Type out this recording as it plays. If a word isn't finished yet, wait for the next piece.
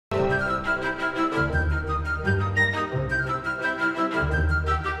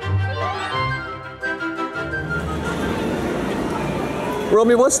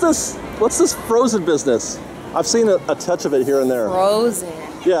Romy, what's this frozen business? I've seen a touch of it here and there. Frozen.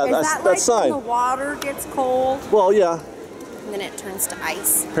 Yeah, Is that like sign. when the water gets cold? Well, yeah. And then it turns to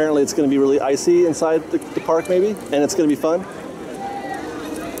ice. Apparently it's going to be really icy inside the park maybe, and it's going to be fun.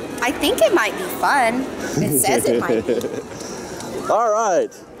 I think it might be fun. It says it might be. All right.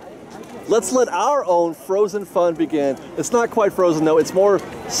 Let's let our own frozen fun begin. It's not quite frozen though, it's more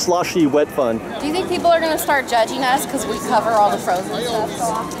slushy, wet fun. Do you think people are going to start judging us because we cover all the frozen stuff so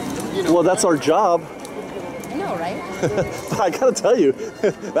often? Well, that's our job. I know, right? But I gotta tell you,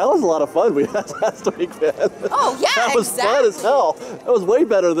 that was a lot of fun we had last week, man. Oh yeah, that was fun as hell. That was way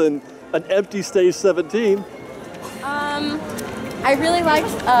better than an empty stage 17. I really liked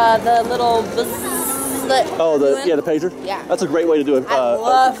the little the pager? Yeah. That's a great way to do it. I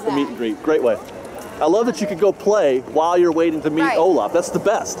love that. The meet and greet. Great way. I love that you could go play while you're waiting to meet Olaf. That's the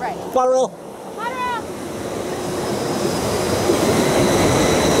best. Right. Fire.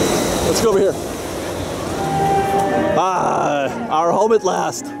 Let's go over here. Our home at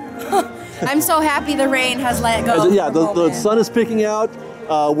last. I'm so happy the rain has let go. Yeah, the sun is picking out.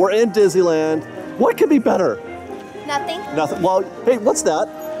 We're in Disneyland. What could be better? Nothing. Nothing. Well, hey, what's that?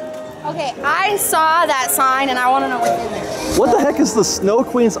 Okay, I saw that sign and I want to know what's in there. What the heck is the Snow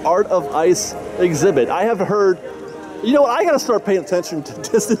Queen's Art of Ice exhibit? I have heard. You know what? I gotta start paying attention to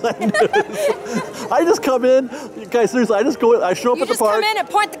Disneyland news. I just come in, guys. Seriously, I just go in. I show up at the park. You just come in and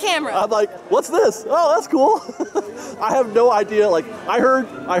point the camera. I'm like, what's this? Oh, that's cool. I have no idea. Like, I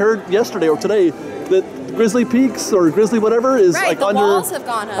heard yesterday or today that Grizzly Peaks or Grizzly whatever is like the under. walls have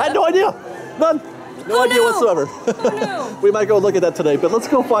gone up. I had no idea. None. No idea whatsoever. We might go look at that today, but let's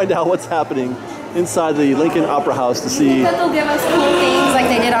go find out what's happening inside the Lincoln Opera House to see. Do you think that they'll give us cool things like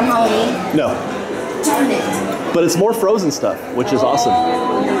they did on Halloween? No. Darn it. But it's more frozen stuff, which is awesome.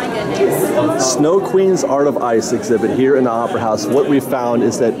 Oh my goodness. Snow Queen's Art of Ice exhibit here in the Opera House. What we've found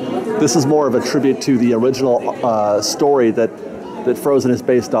is that this is more of a tribute to the original story that Frozen is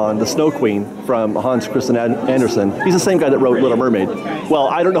based on, the Snow Queen from Hans Christian Andersen. He's the same guy that wrote Little Mermaid. Well,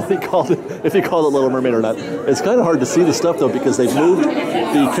 I don't know if he called it Little Mermaid or not. It's kind of hard to see the stuff though because they've moved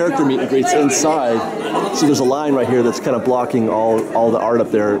the character meet and greets inside. So there's a line right here that's kind of blocking all the art up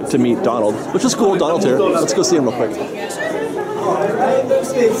there to meet Donald, which is cool. Donald's here. Let's go see him real quick.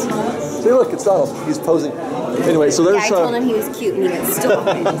 See, look, it's Donald. He's posing. Anyway, so there's. Yeah, I told him he was cute, and he went, stop.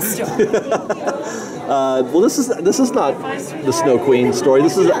 Well, this is not the Snow Queen story.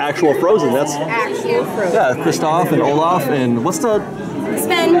 This is actual Frozen. That's actual Frozen. Yeah, Kristoff and Olaf and what's the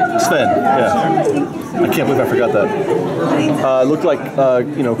Sven. Yeah. I can't believe I forgot that. Looked like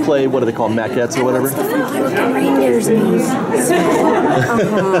clay. What do they call them, maquettes or whatever? Reindeer's nose.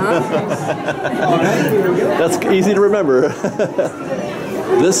 That's easy to remember.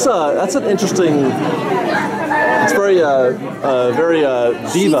 That's an interesting. It's very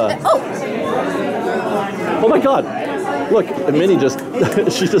diva. Oh my God! Look, Minnie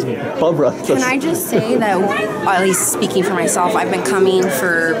she's just bum rushed. Can I just say that, at least speaking for myself, I've been coming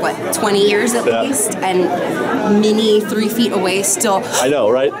for 20 years at least, and Minnie 3 feet away still. I know,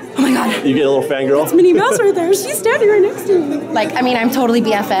 right? Oh my God! You get a little fangirl. It's Minnie Mouse right there. She's standing right next to me. Like, I mean, I'm totally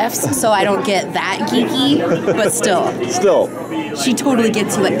BFFs, so I don't get that geeky, but still. She totally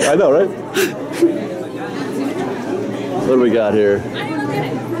gets you. I know, right? What do we got here?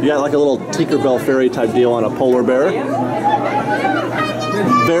 You got like a little Tinkerbell fairy type deal on a polar bear.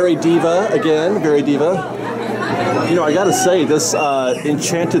 Very diva again, very diva. You know, I gotta say, this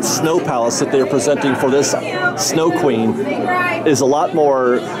enchanted snow palace that they're presenting for this Snow Queen is a lot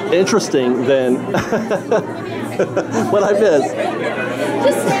more interesting than what I missed.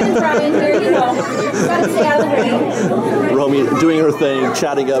 Just stand Brian here, gotta stay out of the rain. Romy doing her thing,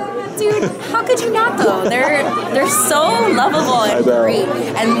 chatting up. Dude, how could you not though? They're so lovable and great.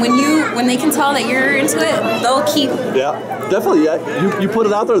 And when they can tell that you're into it, they'll keep. Yeah, definitely. Yeah, you put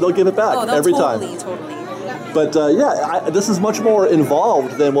it out there, they'll give it back every time. Totally. But this is much more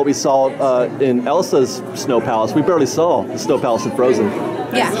involved than what we saw in Elsa's Snow Palace. We barely saw the Snow Palace in Frozen.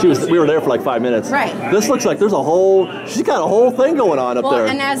 Yeah. We were there for like 5 minutes. Right. This looks like she's got a whole thing going on up there.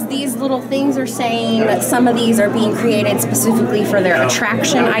 And as these little things are saying that some of these are being created specifically for their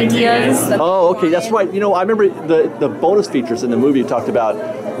attraction ideas. Oh, okay, that's right. You know, I remember the bonus features in the movie talked about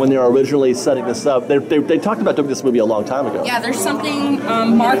when they were originally setting this up. They talked about doing this movie a long time ago. Yeah, there's something,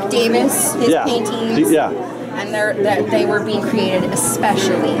 Mark Davis, his paintings. Yeah. And they were being created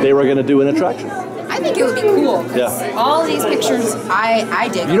especially. They were going to do an attraction. I think it would be cool. Yeah. All of these pictures, I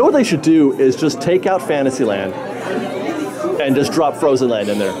dig. You know what they should do is just take out Fantasyland and just drop Frozen Land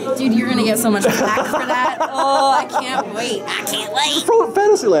in there. Dude, you're going to get so much flack for that. Oh, I can't wait.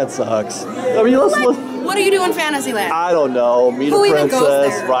 Fantasyland sucks. I mean, what What do you do in Fantasyland? I don't know. Meet Who a even goes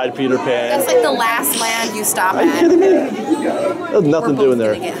princess, there? ride Peter Pan. That's like the last land you stop Are you at. kidding me? There's nothing doing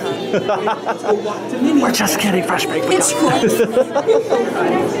there. We're just kidding, Fresh Baked. It's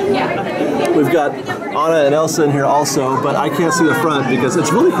yeah. We've got Anna and Elsa in here also, but I can't see the front because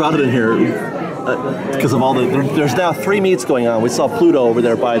it's really crowded in here because of all the. There's now 3 meets going on. We saw Pluto over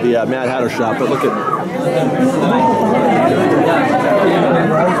there by the Mad Hatter shop, but look at.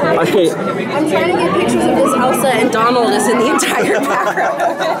 Okay. I'm trying to get pictures of this Elsa and Donald is in the entire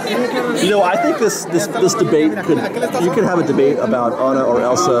background. You know, I think this debate you could have a debate about Anna or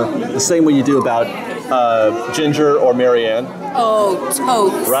Elsa the same way you do about Ginger or Marianne. Oh,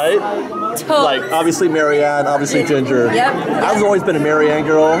 totes. Right? Totes. Like obviously Marianne, obviously Ginger. Yep. I've always been a Marianne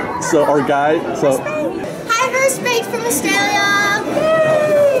girl, or guy. So. Hi, Bruce Baked from Australia.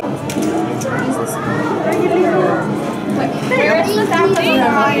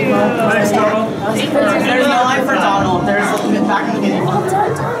 Thanks, Donald. There's no line for Donald. There's a little bit back in the beginning.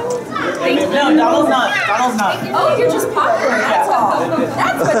 No, Donald's not. Donald's not. Oh, you're just popular, that's all.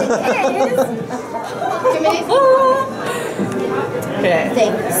 That's what it is. Okay.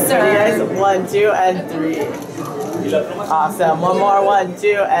 Thanks, sir. Ready, guys? 1, 2, and 3. Awesome. One more. 1, 2,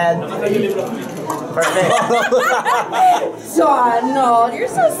 and 3. Perfect. Donald, you're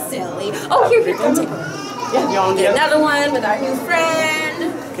so silly. Oh, here, I'll take one. Yeah, you want to get Another one with our new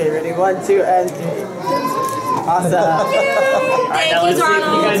friend. Okay, ready? 1, 2, and 3. Awesome. Thank Now you, let's see if you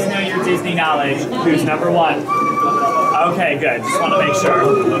Donald. guys know your Disney knowledge. Who's number 1? Okay, good. Just want to make sure.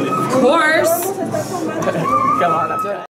 Of course. Come on up.